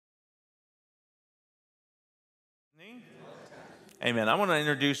evening. Amen. I want to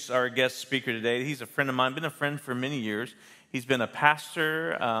introduce our guest speaker today. He's a friend of mine, been a friend for many years. He's been a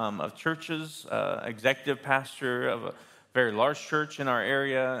pastor of churches, executive pastor of a very large church in our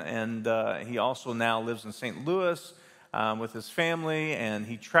area, and he also now lives in St. Louis with his family, and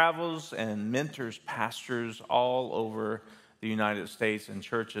he travels and mentors pastors all over the United States and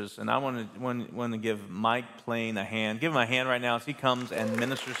churches. And I want to give Mike Plain a hand. Give him a hand right now as he comes and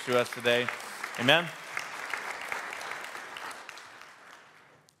ministers to us today. Amen.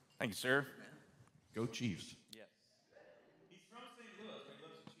 Thank you, sir. Go Chiefs. Yes. He's from St. Louis. He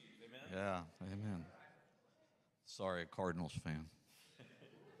loves the Chiefs. Amen. Yeah, amen. Sorry, a Cardinals fan.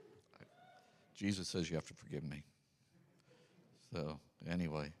 Jesus says you have to forgive me. So,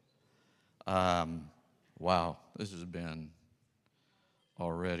 anyway. Wow, this has been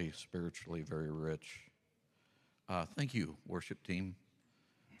already spiritually very rich. Thank you, worship team,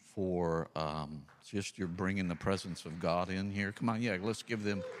 for just your bringing the presence of God in here. Come on, let's give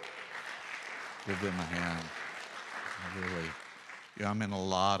them a hand. Really, I'm in a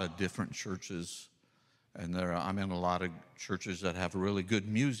lot of different churches, and I'm in a lot of churches that have really good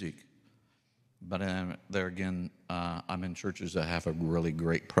music. But there again, I'm in churches that have a really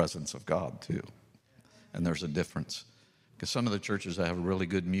great presence of God too, and there's a difference. Because some of the churches that have really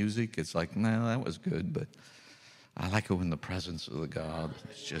good music, it's like, no, that was good, but I like it when the presence of the God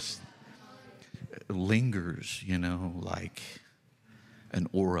lingers, like an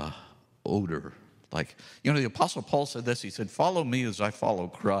odor. Like, the Apostle Paul said this. He said, follow me as I follow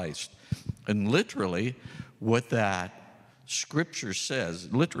Christ. And literally, what that scripture says,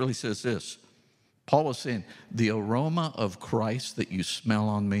 literally says this. Paul was saying, the aroma of Christ that you smell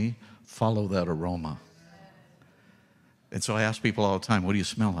on me, follow that aroma. And so I ask people all the time, what do you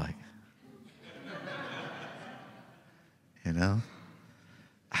smell like? I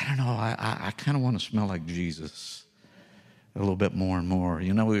don't know. I kind of want to smell like Jesus a little bit more and more.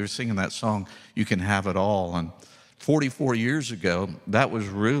 We were singing that song, You Can Have It All. And 44 years ago, that was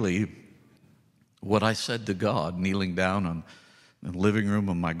really what I said to God, kneeling down in the living room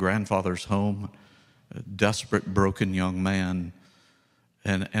of my grandfather's home, a desperate, broken young man.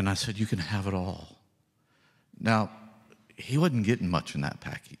 And I said, you can have it all. Now, he wasn't getting much in that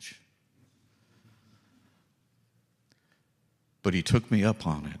package. But he took me up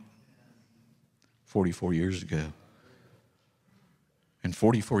on it 44 years ago. And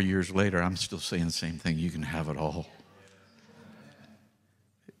 44 years later, I'm still saying the same thing. You can have it all.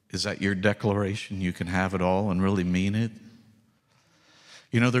 Is that your declaration? You can have it all and really mean it?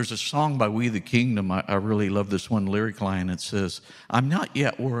 There's a song by We the Kingdom. I really love this one lyric line. It says, I'm not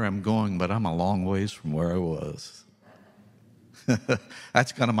yet where I'm going, but I'm a long ways from where I was.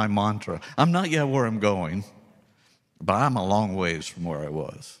 That's kind of my mantra. I'm not yet where I'm going, but I'm a long ways from where I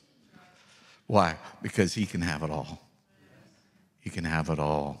was. Why? Because he can have it all. He can have it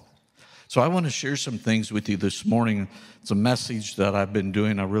all. So I want to share some things with you this morning. It's a message that I've been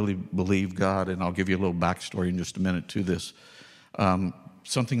doing. I really believe God, and I'll give you a little backstory in just a minute to this.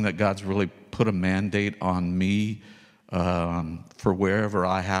 Something that God's really put a mandate on me for wherever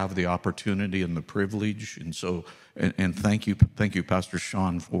I have the opportunity and the privilege. And so, and thank you, Pastor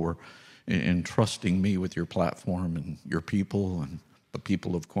Sean, for entrusting me with your platform and your people and the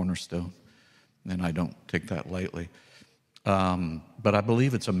people of Cornerstone. And I don't take that lightly. But I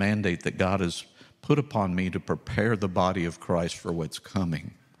believe it's a mandate that God has put upon me to prepare the body of Christ for what's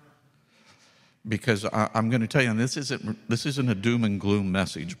coming. Because I'm going to tell you, and this isn't a doom and gloom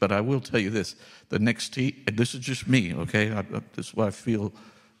message, but I will tell you this. This is just me, okay? This is what I feel.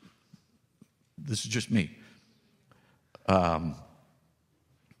 This is just me. The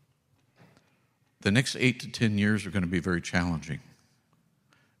next 8 to 10 years are going to be very challenging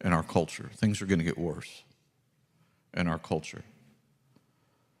in our culture. Things are going to get worse in our culture.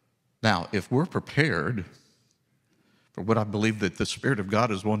 Now, if we're prepared for what I believe that the Spirit of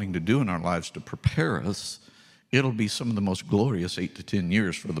God is wanting to do in our lives to prepare us, it'll be some of the most glorious 8 to 10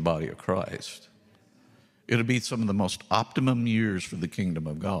 years for the body of Christ. It'll be some of the most optimum years for the kingdom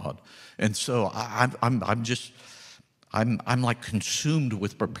of God. And so I'm like consumed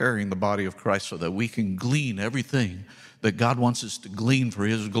with preparing the body of Christ so that we can glean everything that God wants us to glean for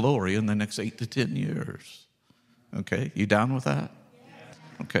his glory in the next 8 to 10 years. Okay, you down with that?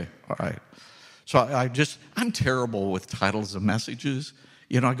 Okay, all right. So I'm terrible with titles of messages.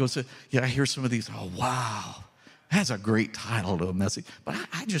 I go say, I hear some of these, oh, wow, that's a great title to a message. But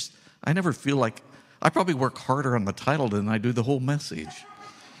I never feel like, I probably work harder on the title than I do the whole message.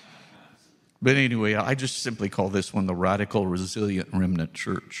 But anyway, I just simply call this one the Radical Resilient Remnant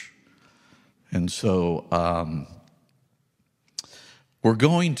Church. And so We're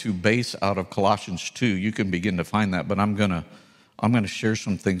going to base out of Colossians 2. You can begin to find that, but I'm gonna share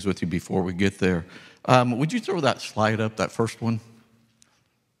some things with you before we get there. Would you throw that slide up, that first one?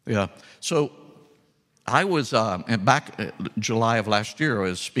 Yeah. So I was back July of last year. I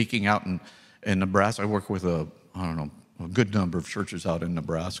was speaking out in Nebraska. I work with a good number of churches out in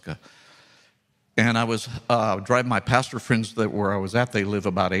Nebraska. And I was driving my pastor friends where I was at. They live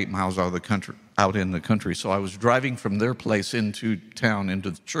about 8 miles out in the country. So I was driving from their place into town,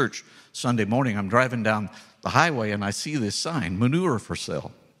 into the church Sunday morning. I'm driving down the highway and I see this sign, manure for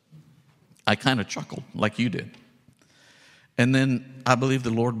sale. I kind of chuckled like you did. And then I believe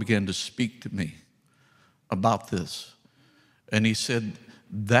the Lord began to speak to me about this. And he said,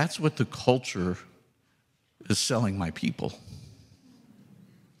 that's what the culture is selling my people.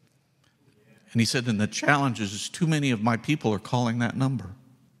 And he said, and the challenge is too many of my people are calling that number.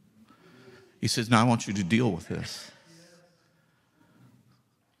 He says, now I want you to deal with this.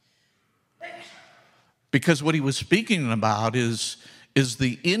 Because what he was speaking about is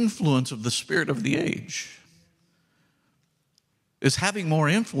the influence of the spirit of the age. Is having more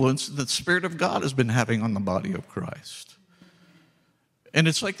influence than the Spirit of God has been having on the body of Christ. And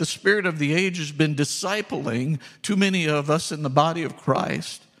it's like the spirit of the age has been discipling too many of us in the body of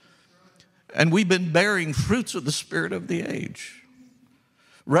Christ. And we've been bearing fruits of the spirit of the age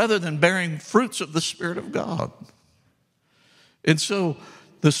rather than bearing fruits of the Spirit of God. And so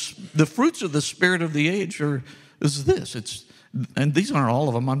the fruits of the spirit of the age is this. And these aren't all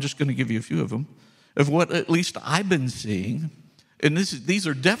of them. I'm just going to give you a few of them. Of what at least I've been seeing. And these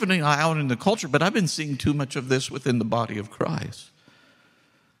are definitely out in the culture, but I've been seeing too much of this within the body of Christ.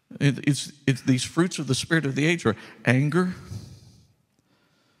 It's these fruits of the spirit of the age are anger.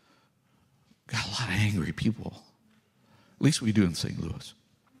 Got a lot of angry people. At least we do in St. Louis.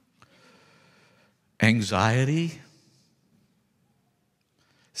 Anxiety,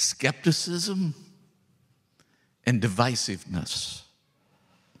 skepticism, and divisiveness.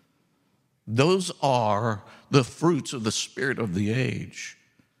 Those are the fruits of the spirit of the age.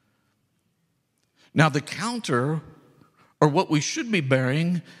 Now, the counter, or what we should be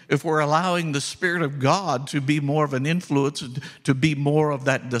bearing, if we're allowing the Spirit of God to be more of an influence, to be more of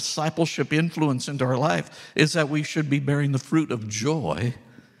that discipleship influence into our life, is that we should be bearing the fruit of joy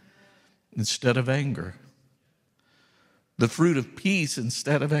instead of anger, the fruit of peace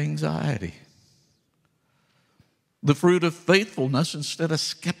instead of anxiety, the fruit of faithfulness instead of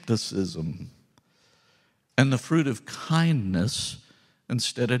skepticism, and the fruit of kindness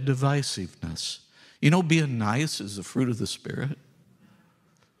instead of divisiveness. You know, being nice is the fruit of the Spirit.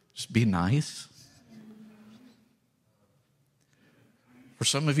 Just be nice. For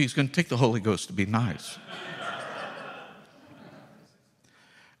some of you, it's going to take the Holy Ghost to be nice.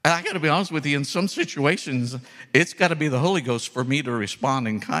 And I got to be honest with you, in some situations, it's got to be the Holy Ghost for me to respond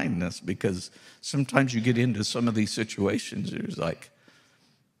in kindness, because sometimes you get into some of these situations, you're like,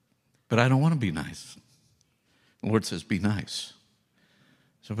 but I don't want to be nice. The Lord says, be nice.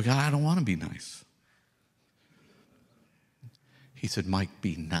 So, but God, I don't want to be nice. He said, Mike,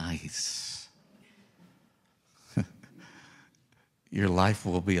 be nice. Your life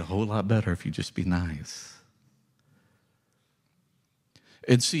will be a whole lot better if you just be nice.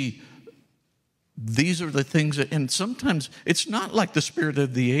 And see, these are the things that, and sometimes it's not like the spirit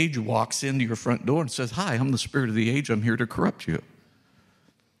of the age walks into your front door and says, hi, I'm the spirit of the age, I'm here to corrupt you.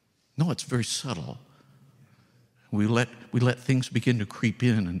 No, it's very subtle. We let things begin to creep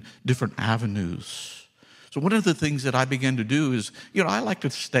in different avenues. So one of the things that I began to do is, I like to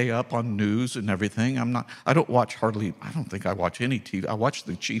stay up on news and everything. I don't think I watch any TV. I watched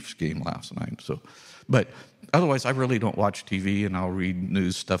the Chiefs game last night. But otherwise, I really don't watch TV, and I'll read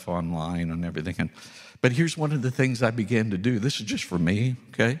news stuff online and everything. But here's one of the things I began to do. This is just for me,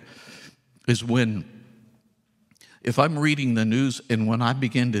 okay? Is if I'm reading the news and when I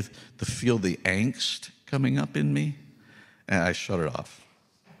begin to feel the angst coming up in me, I shut it off.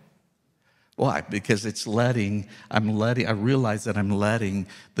 Why? Because I realize that I'm letting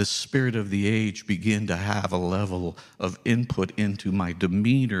the spirit of the age begin to have a level of input into my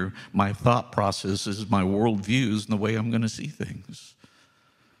demeanor, my thought processes, my worldviews, and the way I'm going to see things.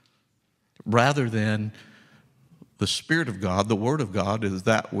 Rather than the Spirit of God, the Word of God is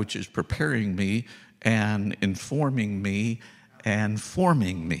that which is preparing me and informing me and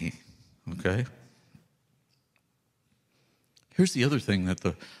forming me, okay? Here's the other thing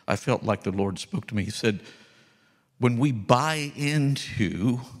that I felt like the Lord spoke to me. He said, when we buy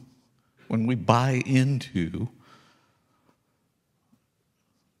into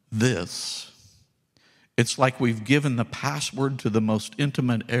this, it's like we've given the password to the most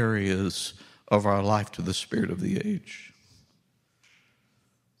intimate areas of our life to the spirit of the age.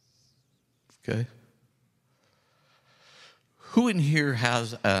 Okay? Who in here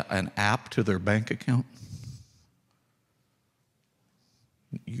has an app to their bank account?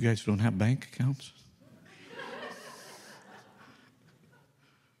 You guys don't have bank accounts?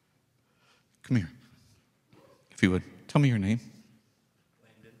 Come here. If you would, tell me your name.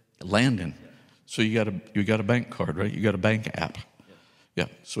 Landon. So you got a bank card, right? You got a bank app. Yeah.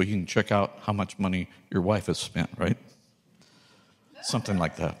 So you can check out how much money your wife has spent, right? Something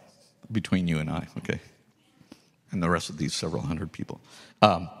like that between you and I, okay? And the rest of these several hundred people.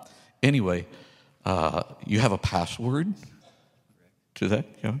 Anyway, you have a password to that,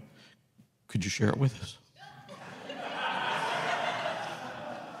 yeah? Could you share it with us?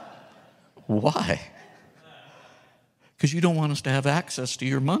 Why? Because you don't want us to have access to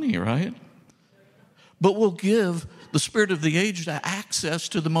your money, right? But we'll give the spirit of the age access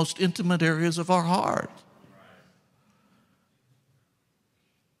to the most intimate areas of our heart.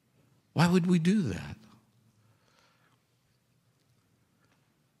 Why would we do that?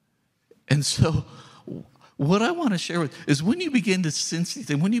 And so what I want to share with is when you begin to sense these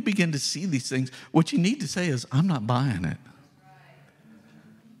things, when you begin to see these things, what you need to say is, I'm not buying it.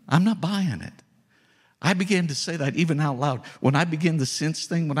 I'm not buying it. I began to say that even out loud. When I begin to sense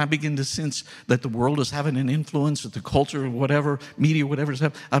things, when I begin to sense that the world is having an influence, that the culture, whatever, media, whatever is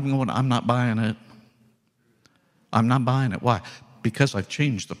happening, I'm going, I'm not buying it. I'm not buying it. Why? Because I've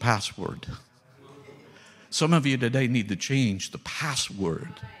changed the password. Some of you today need to change the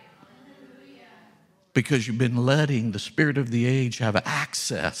password. Because you've been letting the spirit of the age have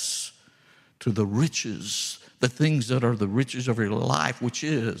access to the riches, the things that are the riches of your life, which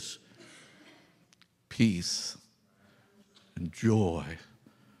is peace and joy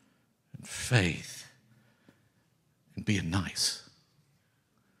and faith and being nice.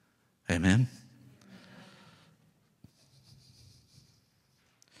 Amen?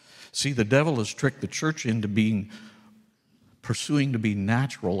 See, the devil has tricked the church into pursuing to be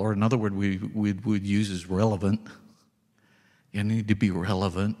natural, or another word we would use is relevant. You need to be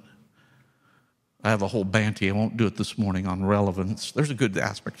relevant. I have a whole banty, I won't do it this morning, on relevance. There's a good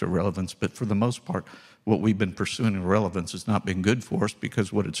aspect of relevance, but for the most part, what we've been pursuing in relevance has not been good for us,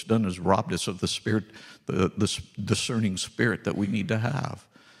 because what it's done is robbed us of the spirit, the discerning spirit that we need to have,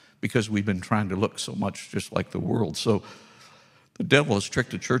 because we've been trying to look so much just like the world. So the devil has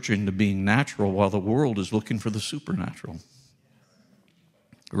tricked the church into being natural while the world is looking for the supernatural.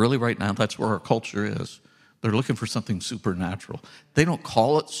 Really, right now, that's where our culture is. They're looking for something supernatural. They don't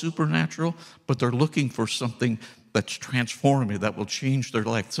call it supernatural, but they're looking for something that's transformative, that will change their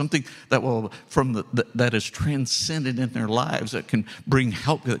life, something that will that is transcendent in their lives, that can bring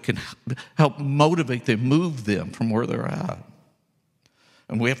help, that can help motivate them, move them from where they're at.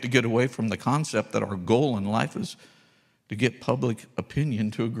 And we have to get away from the concept that our goal in life is to get public opinion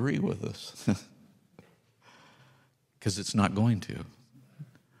to agree with us, because it's not going to.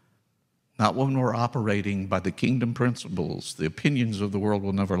 Not when we're operating by the kingdom principles. The opinions of the world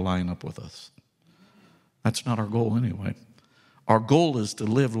will never line up with us. That's not our goal anyway. Our goal is to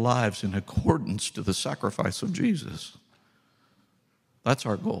live lives in accordance to the sacrifice of Jesus. That's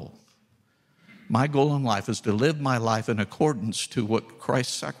our goal. My goal in life is to live my life in accordance to what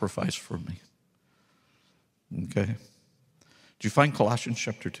Christ sacrificed for me. Okay? Did you find Colossians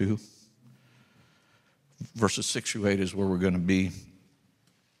chapter 2? Verses 6 through 8 is where we're going to be.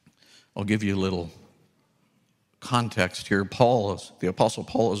 I'll give you a little context here. The Apostle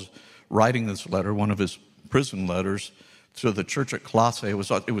Paul is writing this letter, one of his prison letters, to the church at Colossae.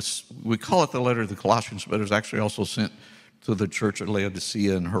 We call it the letter of the Colossians, but it was actually also sent to the church at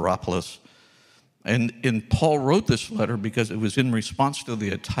Laodicea and Hierapolis. And Paul wrote this letter because it was in response to the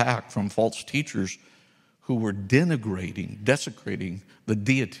attack from false teachers who were desecrating the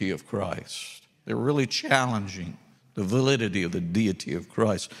deity of Christ. They were really challenging the validity of the deity of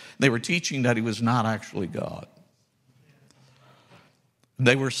Christ. They were teaching that he was not actually God.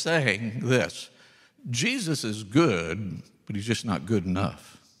 They were saying this: Jesus is good, but he's just not good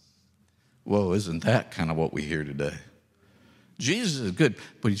enough. Whoa, isn't that kind of what we hear today? Jesus is good,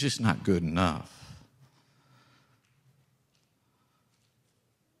 but he's just not good enough.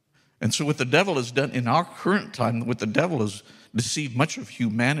 And so what the devil has done in our current time, what the devil has deceived much of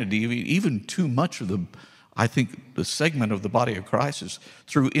humanity, even too much of the segment of the body of Christ, is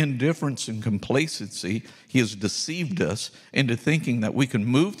through indifference and complacency. He has deceived us into thinking that we can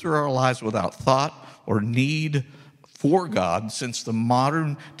move through our lives without thought or need for God, since the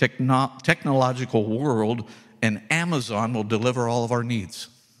modern technological world and Amazon will deliver all of our needs.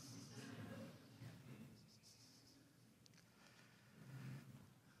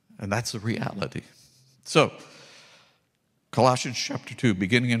 And that's the reality. So, Colossians chapter 2,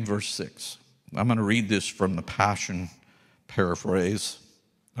 beginning in verse 6. I'm going to read this from the Passion paraphrase.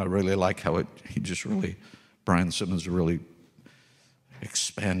 I really like how Brian Simmons really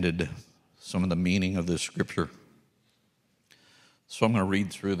expanded some of the meaning of this scripture. So I'm going to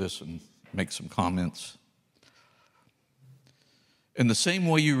read through this and make some comments. In the same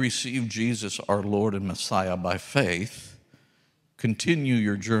way you received Jesus, our Lord and Messiah, by faith, continue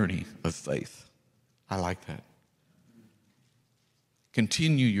your journey of faith. I like that.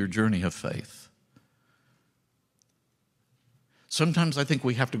 Continue your journey of faith. Sometimes I think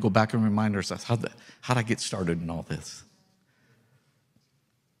we have to go back and remind ourselves, how'd I get started in all this?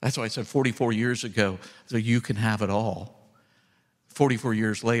 That's why I said 44 years ago, so you can have it all. 44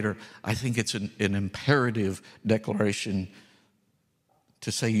 years later, I think it's an imperative declaration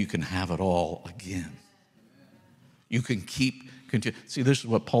to say you can have it all again. You can continue. See, this is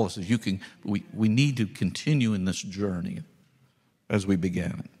what Paul says. We need to continue in this journey as we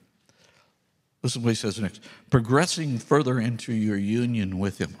began it. Listen to what he says next. Progressing further into your union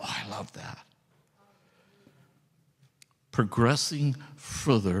with him. Oh, I love that. Progressing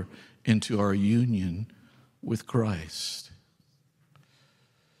further into our union with Christ.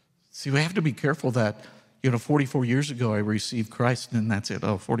 See, we have to be careful that, 44 years ago I received Christ, and that's it.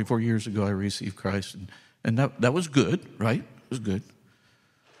 44 years ago I received Christ, and that was good, right? It was good.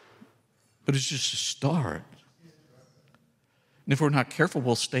 But it's just a start. And if we're not careful,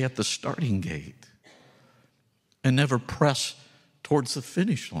 we'll stay at the starting gate and never press towards the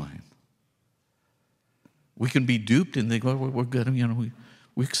finish line. We can be duped and think, well, we're good,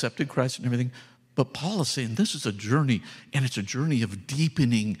 we accepted Christ and everything. But Paul is saying this is a journey, and it's a journey of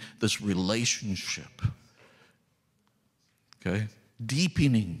deepening this relationship. Okay?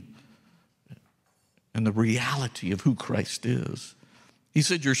 Deepening and the reality of who Christ is. He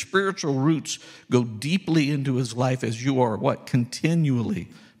said your spiritual roots go deeply into his life as you are what? Continually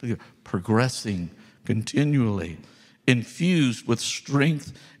progressing, continually, infused with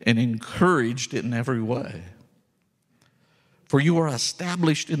strength and encouraged in every way. For you are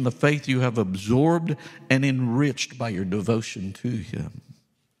established in the faith you have absorbed and enriched by your devotion to him.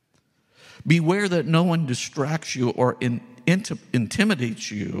 Beware that no one distracts you or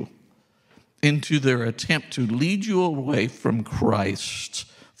intimidates you into their attempt to lead you away from Christ's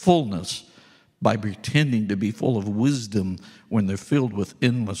fullness by pretending to be full of wisdom when they're filled with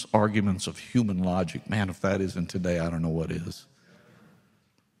endless arguments of human logic. Man, if that isn't today, I don't know what is.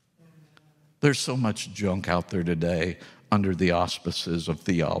 There's so much junk out there today under the auspices of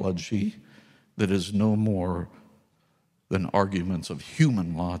theology that is no more than arguments of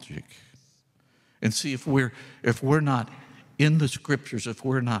human logic. And see, if we're not in the scriptures, if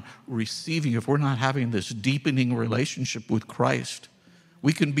we're not receiving, if we're not having this deepening relationship with Christ,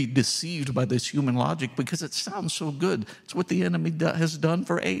 we can be deceived by this human logic because it sounds so good. It's what the enemy has done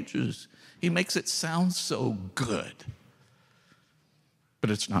for ages. He makes it sound so good, but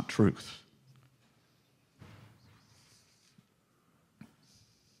it's not truth.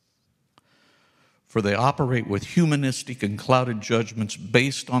 For they operate with humanistic and clouded judgments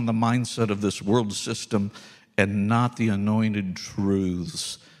based on the mindset of this world system and not the anointed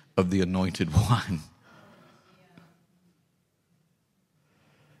truths of the Anointed One.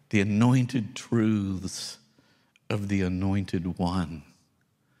 The anointed truths of the Anointed One.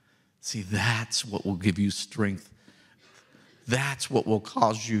 See, that's what will give you strength. That's what will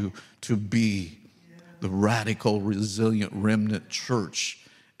cause you to be the radical, resilient remnant church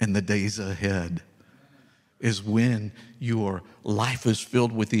in the days ahead. Is when your life is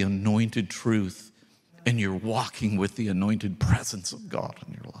filled with the anointed truth and you're walking with the anointed presence of God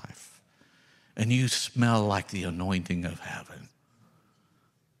in your life. And you smell like the anointing of heaven.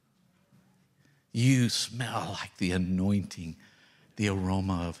 You smell like the anointing, the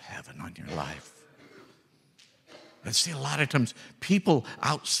aroma of heaven on your life. And see, a lot of times, people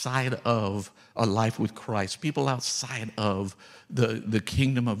outside of a life with Christ, people outside of the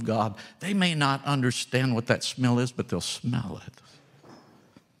kingdom of God, they may not understand what that smell is, but they'll smell it.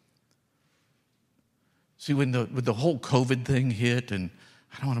 See, when the whole COVID thing hit, and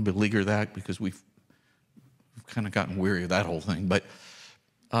I don't want to beleaguer that because we've kind of gotten weary of that whole thing, but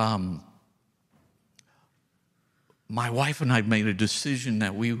my wife and I made a decision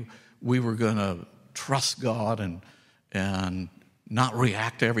that we were going to trust God and not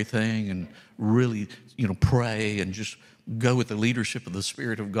react to everything and really, pray and just go with the leadership of the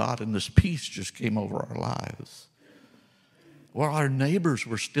Spirit of God, and this peace just came over our lives. Well, our neighbors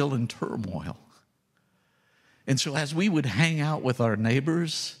were still in turmoil. And so as we would hang out with our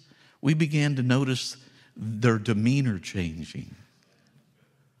neighbors, we began to notice their demeanor changing.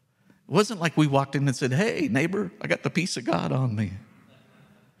 It wasn't like we walked in and said, "Hey, neighbor, I got the peace of God on me."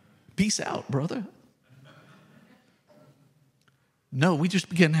 Peace out, brother. No, we just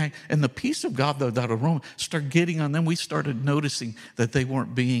began to hang. And the peace of God, though, that aroma started getting on them. We started noticing that they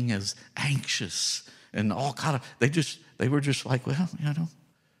weren't being as anxious and all kind of, they were just like, well,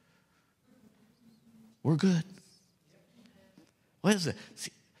 we're good. What is it?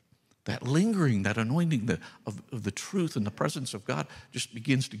 See, that lingering, that anointing of the truth and the presence of God just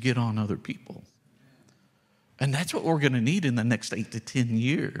begins to get on other people. And that's what we're going to need in the next 8 to 10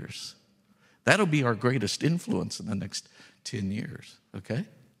 years. That'll be our greatest influence in the next 10 years, okay?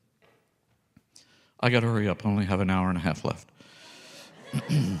 I got to hurry up. I only have an hour and a half left.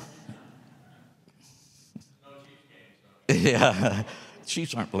 Yeah,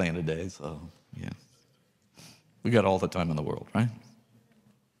 Chiefs aren't playing today, so yeah. We got all the time in the world, right?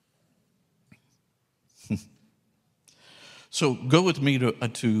 So go with me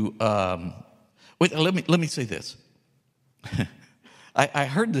wait, let me say this. I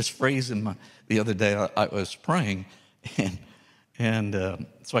heard this phrase the other day. I was praying, and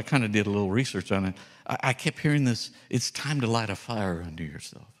so I kind of did a little research on it. I kept hearing this, it's time to light a fire under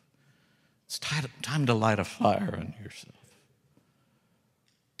yourself. It's time to light a fire under yourself.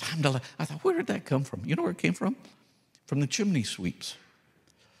 I thought, where did that come from? You know where it came from? From the chimney sweeps.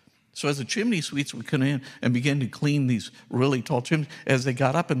 So as the chimney sweeps would come in and begin to clean these really tall chimneys, as they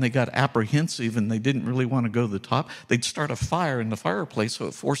got up and they got apprehensive and they didn't really want to go to the top, they'd start a fire in the fireplace, so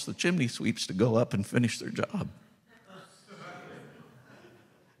it forced the chimney sweeps to go up and finish their job.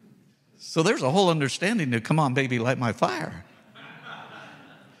 So there's a whole understanding to, come on, baby, light my fire.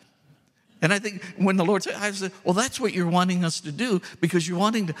 And I think when the Lord said, I said, well, that's what you're wanting us to do, because you're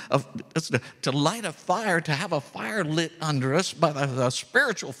wanting to light a fire, to have a fire lit under us, but a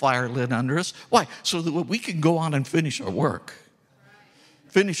spiritual fire lit under us. Why? So that we can go on and finish our work,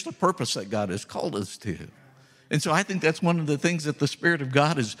 finish the purpose that God has called us to. And so I think that's one of the things that the Spirit of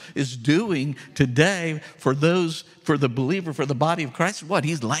God is doing today for the believer, for the body of Christ. What?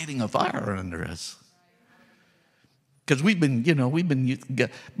 He's lighting a fire under us. Because we've been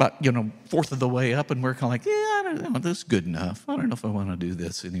about, fourth of the way up, and we're kind of like, yeah, I don't know, this is good enough. I don't know if I want to do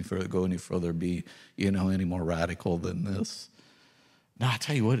this any further, go any further, be, any more radical than this. Now, I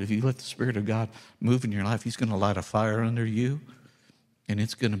tell you what, if you let the Spirit of God move in your life, He's going to light a fire under you, and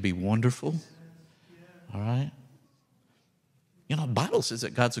it's going to be wonderful. All right? The Bible says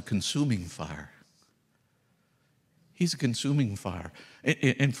that God's a consuming fire. He's a consuming fire.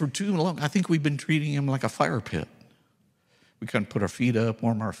 And for too long, I think we've been treating Him like a fire pit. We kind of put our feet up,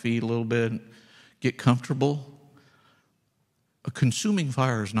 warm our feet a little bit, get comfortable. A consuming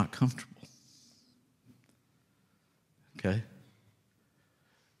fire is not comfortable. Okay?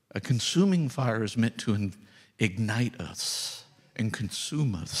 A consuming fire is meant to ignite us and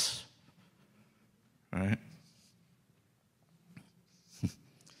consume us. All right?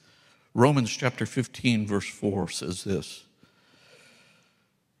 Romans chapter 15, verse 4 says this.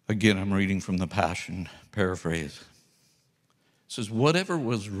 Again, I'm reading from the Passion paraphrase. It says, whatever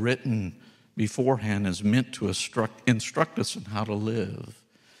was written beforehand is meant to instruct us in how to live.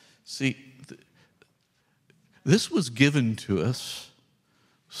 See, this was given to us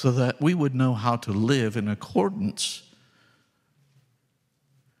so that we would know how to live in accordance,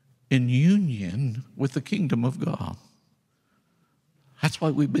 in union with the kingdom of God. That's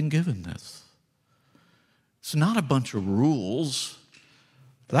why we've been given this. It's not a bunch of rules.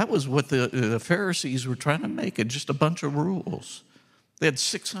 That was what the Pharisees were trying to make it, just a bunch of rules. They had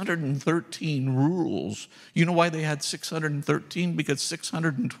 613 rules. You know why they had 613? Because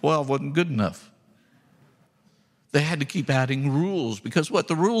 612 wasn't good enough. They had to keep adding rules because what?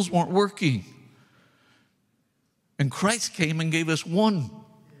 The rules weren't working. And Christ came and gave us one.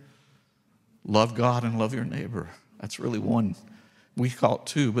 Love God and love your neighbor. That's really one. We call it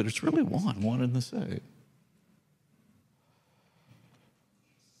two, but it's really one and the same.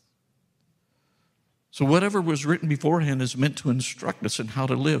 So whatever was written beforehand is meant to instruct us in how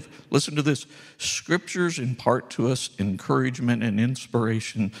to live. Listen to this. Scriptures impart to us encouragement and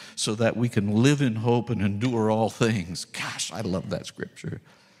inspiration so that we can live in hope and endure all things. Gosh, I love that scripture.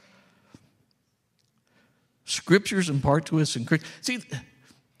 Scriptures impart to us encouragement. See,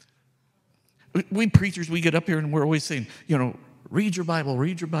 we preachers, we get up here and we're always saying, read your Bible,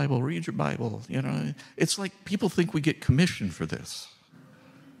 read your Bible, read your Bible. It's like people think we get commission for this.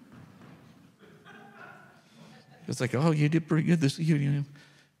 It's like, oh, you did pretty good. You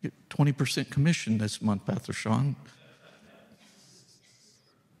get 20% commission this month, Pastor Sean.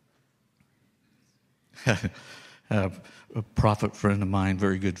 A prophet friend of mine,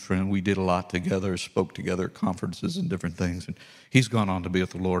 very good friend. We did a lot together, spoke together at conferences and different things. And he's gone on to be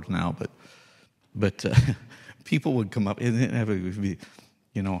with the Lord now. But people would come up, and it would be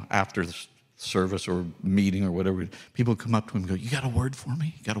after the service or meeting or whatever, people come up to him and go, "You got a word for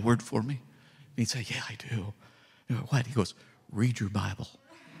me? You got a word for me?" And he'd say, "Yeah, I do." You go, "What?" He goes, "Read your Bible."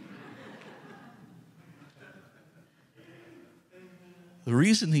 The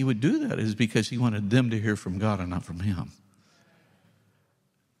reason he would do that is because he wanted them to hear from God and not from him.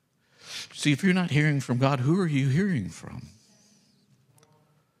 See, if you're not hearing from God, who are you hearing from?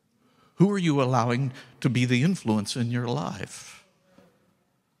 Who are you allowing to be the influence in your life?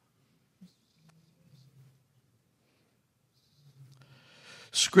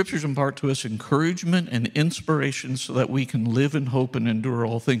 Scriptures impart to us encouragement and inspiration so that we can live in hope and endure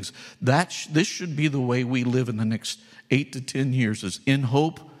all things. This should be the way we live in the next 8 to 10 years, is in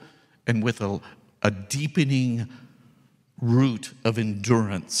hope and with a deepening root of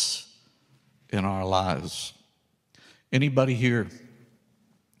endurance in our lives. Anybody here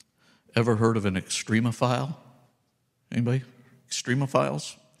ever heard of an extremophile? Anybody?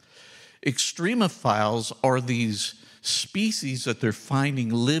 Extremophiles? Extremophiles are these species that they're finding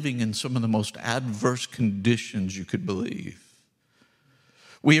living in some of the most adverse conditions you could believe.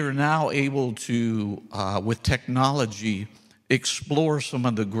 We are now able to, with technology, explore some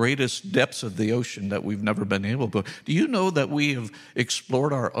of the greatest depths of the ocean that we've never been able to. Do you know that we have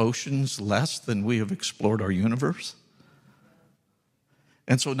explored our oceans less than we have explored our universe?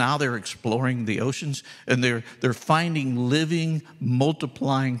 And so now they're exploring the oceans, and they're finding living,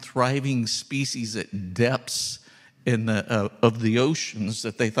 multiplying, thriving species at depths of the oceans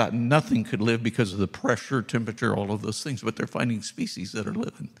that they thought nothing could live because of the pressure, temperature, all of those things. But they're finding species that are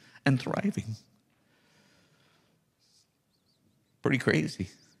living and thriving. Pretty crazy.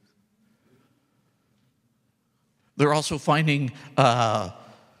 They're also finding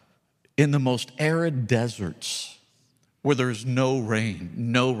in the most arid deserts where there's no rain,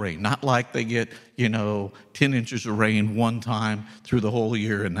 not like they get, 10 inches of rain one time through the whole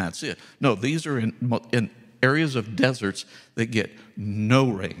year and that's it. No, these are in areas of deserts that get no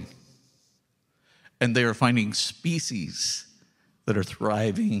rain. And they are finding species that are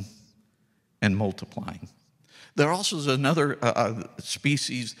thriving and multiplying. There also is another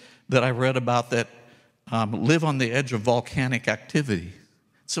species that I read about that live on the edge of volcanic activity,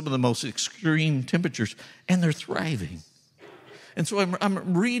 some of the most extreme temperatures, and they're thriving. And so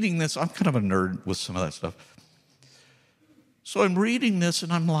I'm reading this. I'm kind of a nerd with some of that stuff. So I'm reading this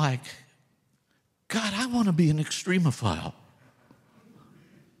and I'm like, God, I want to be an extremophile.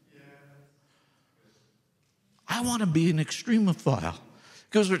 I want to be an extremophile.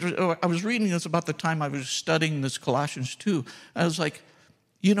 Because I was reading this about the time I was studying this Colossians 2. I was like,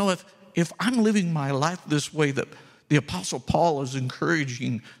 if I'm living my life this way that the Apostle Paul is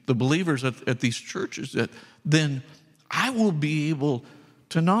encouraging the believers at these churches, then I will be able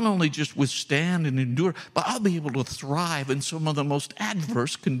to not only just withstand and endure, but I'll be able to thrive in some of the most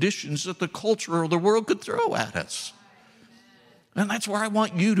adverse conditions that the culture or the world could throw at us. And that's where I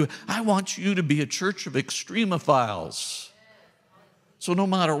want you to be a church of extremophiles. So no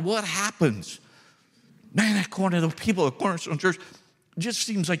matter what happens, man, the people at Cornerstone Church, it just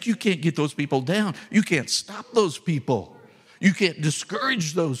seems like you can't get those people down. You can't stop those people. You can't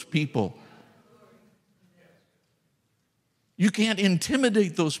discourage those people. You can't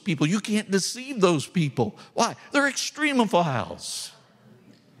intimidate those people. You can't deceive those people. Why? They're extremophiles.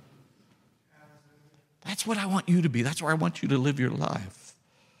 That's what I want you to be. That's where I want you to live your life.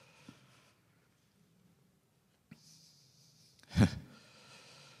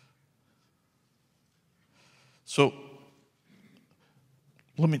 So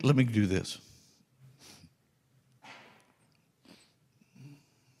let me do this.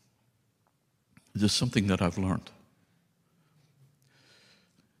 This is something that I've learned.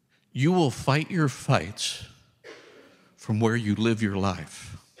 You will fight your fights from where you live your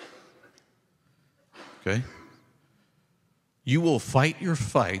life. Okay? You will fight your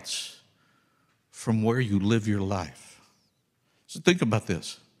fights from where you live your life. So think about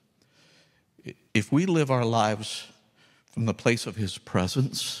this. If we live our lives from the place of His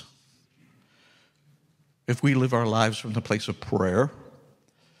presence, if we live our lives from the place of prayer,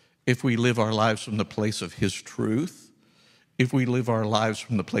 if we live our lives from the place of His truth, if we live our lives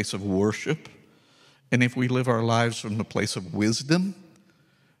from the place of worship, and if we live our lives from the place of wisdom,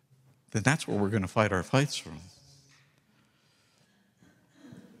 then that's where we're going to fight our fights from.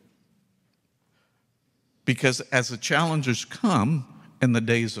 Because as the challenges come in the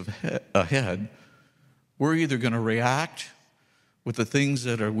days ahead, we're either going to react with the things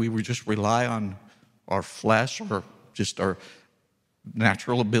that we would just rely on our flesh or just our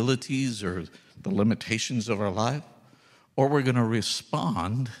natural abilities or the limitations of our life, or we're going to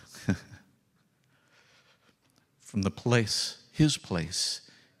respond from the place, his place,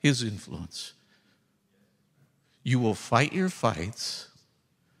 his influence. You will fight your fights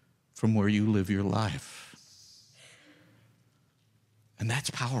from where you live your life. And that's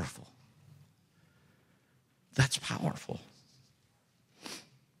powerful. That's powerful.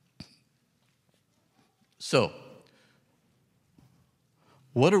 So,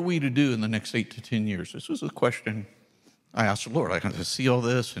 what are we to do in the next 8 to 10 years? This was a question I asked the Lord. I got to see all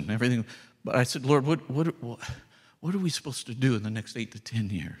this and everything. But I said, Lord, what are we supposed to do in the next 8 to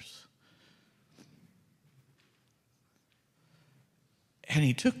 10 years? And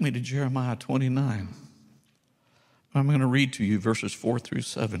he took me to Jeremiah 29. I'm going to read to you verses 4 through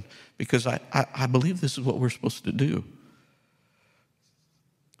 7 because I believe this is what we're supposed to do.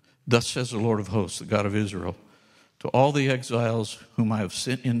 Thus says the Lord of hosts, the God of Israel, to all the exiles whom I have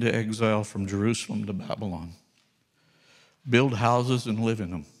sent into exile from Jerusalem to Babylon, build houses and live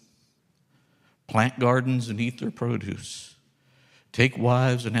in them, plant gardens and eat their produce, take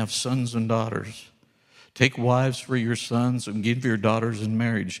wives and have sons and daughters, take wives for your sons and give your daughters in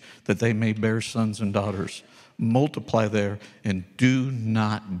marriage that they may bear sons and daughters. Multiply there and do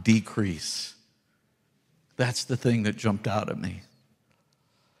not decrease. That's the thing that jumped out at me.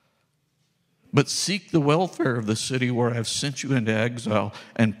 But seek the welfare of the city where I have sent you into exile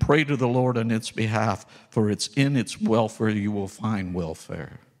and pray to the Lord on its behalf, for it's in its welfare you will find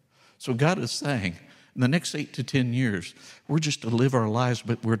welfare. So God is saying, in the next 8 to 10 years, we're just to live our lives,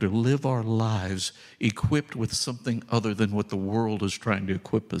 but we're to live our lives equipped with something other than what the world is trying to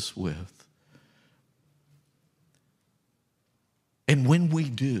equip us with. And when we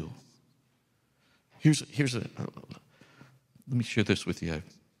do, let me share this with you.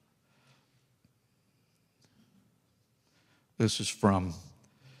 This is from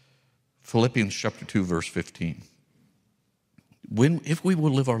Philippians chapter 2, verse 15. If we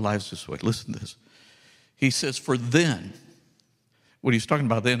will live our lives this way, listen to this. He says, for then, what he's talking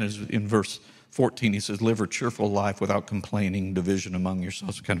about then is in verse 14, he says, live a cheerful life without complaining, division among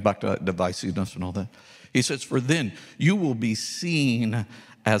yourselves, kind of back to divisiveness and all that. He says, for then you will be seen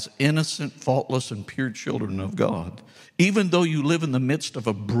as innocent, faultless, and pure children of God, even though you live in the midst of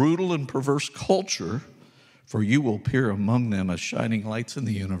a brutal and perverse culture, for you will appear among them as shining lights in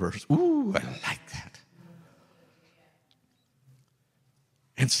the universe. Ooh, I like that.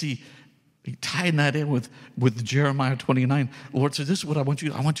 And see, tying that in with Jeremiah 29, the Lord says, this is what I want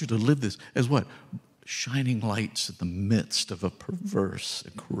you to live this as what? Shining lights in the midst of a perverse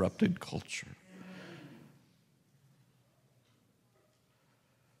and corrupted culture.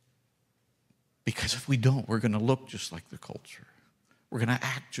 Because if we don't, we're going to look just like the culture. We're going to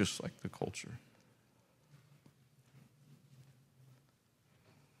act just like the culture.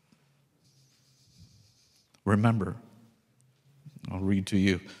 Remember, I'll read to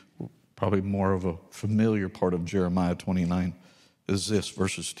you, probably more of a familiar part of Jeremiah 29 is this,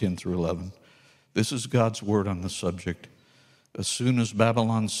 verses 10 through 11. This is God's word on the subject. As soon as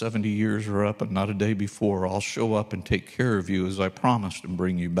Babylon's 70 years are up and not a day before, I'll show up and take care of you as I promised and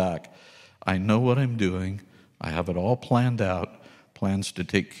bring you back. I know what I'm doing. I have it all planned out. Plans to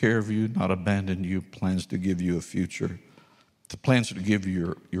take care of you, not abandon you. Plans to give you a future. The plans to give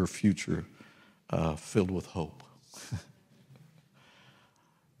you your future filled with hope.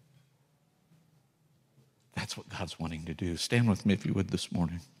 That's what God's wanting to do. Stand with me if you would this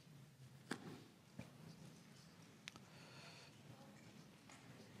morning.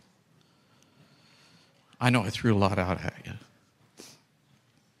 I know I threw a lot out at you.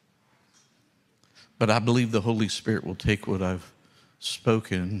 But I believe the Holy Spirit will take what I've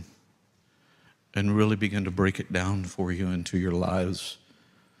spoken and really begin to break it down for you into your lives,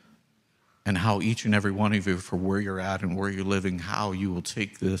 and how each and every one of you, for where you're at and where you're living, how you will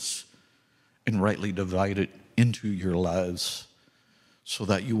take this and rightly divide it into your lives so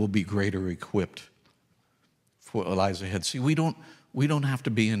that you will be greater equipped for what lies ahead. See, we don't have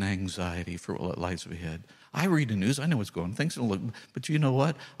to be in anxiety for what lies ahead. I read the news, I know what's going on. Things don't look, but you know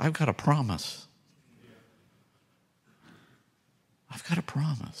what? I've got a promise. I've got a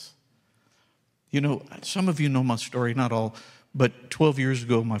promise. You know, some of you know my story, not all, but 12 years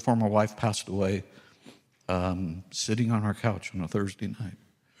ago, my former wife passed away sitting on our couch on a Thursday night.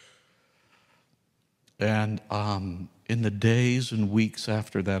 And in the days and weeks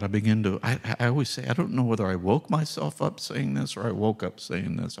after that, I always say, I don't know whether I woke myself up saying this or I woke up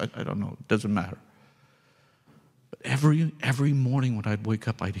saying this. I don't know. It doesn't matter. But every morning when I'd wake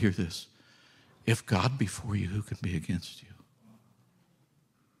up, I'd hear this. If God be for you, who can be against you?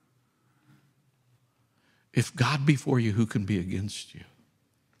 If God be for you, who can be against you?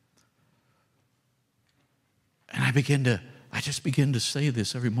 And I just begin to say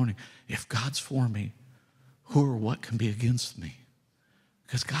this every morning. If God's for me, who or what can be against me?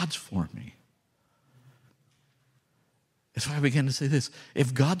 Because God's for me. That's why I began to say this.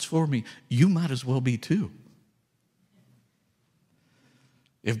 If God's for me, you might as well be too.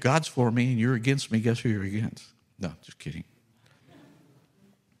 If God's for me and you're against me, guess who you're against? No, just kidding.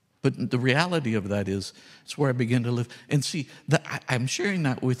 But the reality of that is, it's where I begin to live. And see, I'm sharing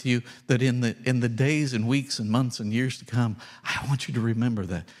that with you, that in the days and weeks and months and years to come, I want you to remember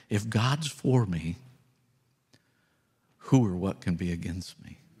that if God's for me, who or what can be against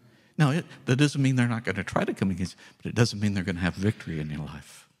me? Now, that doesn't mean they're not going to try to come against you, but it doesn't mean they're going to have victory in your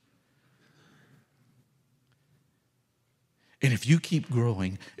life. And if you keep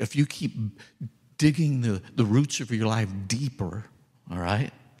growing, if you keep digging the roots of your life deeper, all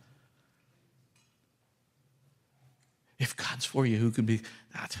right? If God's for you, who can be?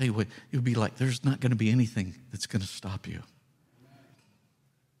 I'll tell you what, you'll be like, there's not going to be anything that's going to stop you.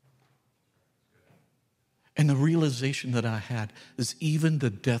 And the realization that I had is even the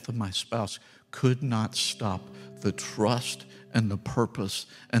death of my spouse could not stop the trust and the purpose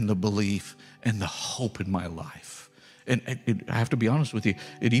and the belief and the hope in my life. And I have to be honest with you,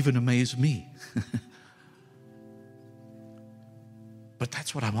 it even amazed me. But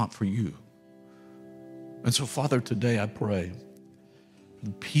that's what I want for you. And so, Father, today I pray for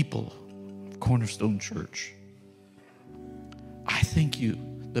the people of Cornerstone Church. I thank you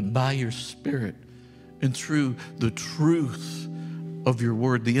that by your Spirit and through the truth of your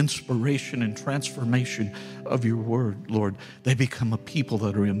word, the inspiration and transformation of your word, Lord, they become a people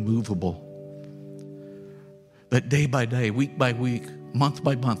that are immovable. That day by day, week by week, month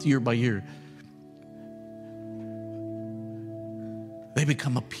by month, year by year, they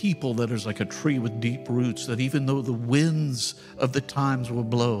become a people that is like a tree with deep roots, that even though the winds of the times will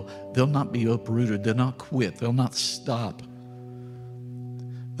blow, they'll not be uprooted, they'll not quit, they'll not stop.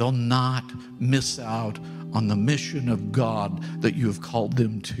 They'll not miss out on the mission of God that you have called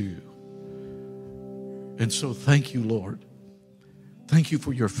them to. And so thank you, Lord. Thank you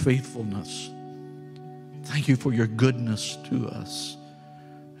for your faithfulness. Thank you for your goodness to us.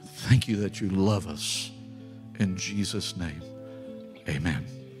 Thank you that you love us. In Jesus' name, amen.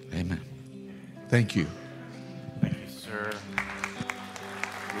 Amen. Thank you. Thank you, sir.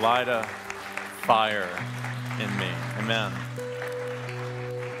 Light a fire in me. Amen.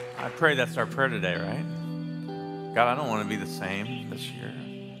 I pray that's our prayer today, right? God, I don't want to be the same this year.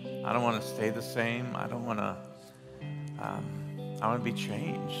 I don't want to stay the same. I want to be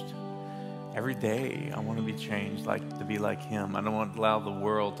changed. Every day I want to be changed, to be like him. I don't want to allow the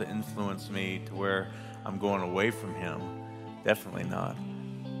world to influence me to where I'm going away from him. Definitely not.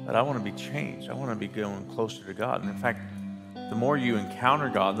 But I want to be changed. I want to be going closer to God. And in fact, the more you encounter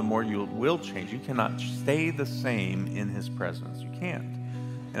God, the more you will change. You cannot stay the same in his presence. You can't.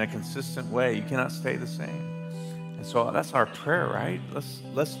 In a consistent way, you cannot stay the same. And so that's our prayer, right?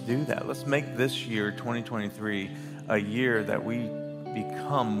 Let's do that. Let's make this year, 2023, a year that we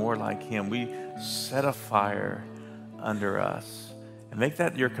become more like him. We set a fire under us. And make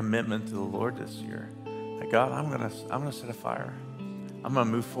that your commitment to the Lord this year. That God, I'm gonna set a fire. I'm gonna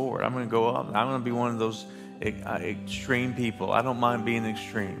move forward. I'm gonna go up. I'm gonna be one of those extreme people. I don't mind being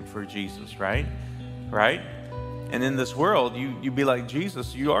extreme for Jesus, right? Right? And in this world, you be like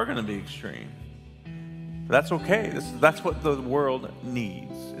Jesus, you are going to be extreme. But that's okay. That's what the world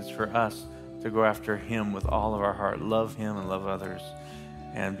needs, is for us to go after him with all of our heart, love him and love others,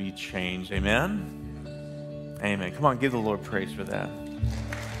 and be changed. Amen? Amen. Come on, give the Lord praise for that.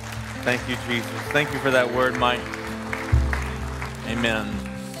 Thank you, Jesus. Thank you for that word, Mike. Amen.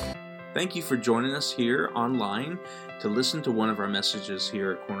 Thank you for joining us here online to listen to one of our messages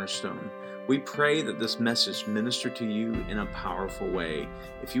here at Cornerstone. We pray that this message ministered to you in a powerful way.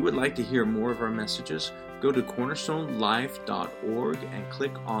 If you would like to hear more of our messages, go to cornerstonelife.org and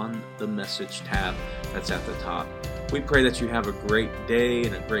click on the message tab that's at the top. We pray that you have a great day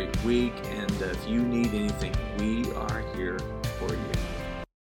and a great week, and if you need anything, we are here.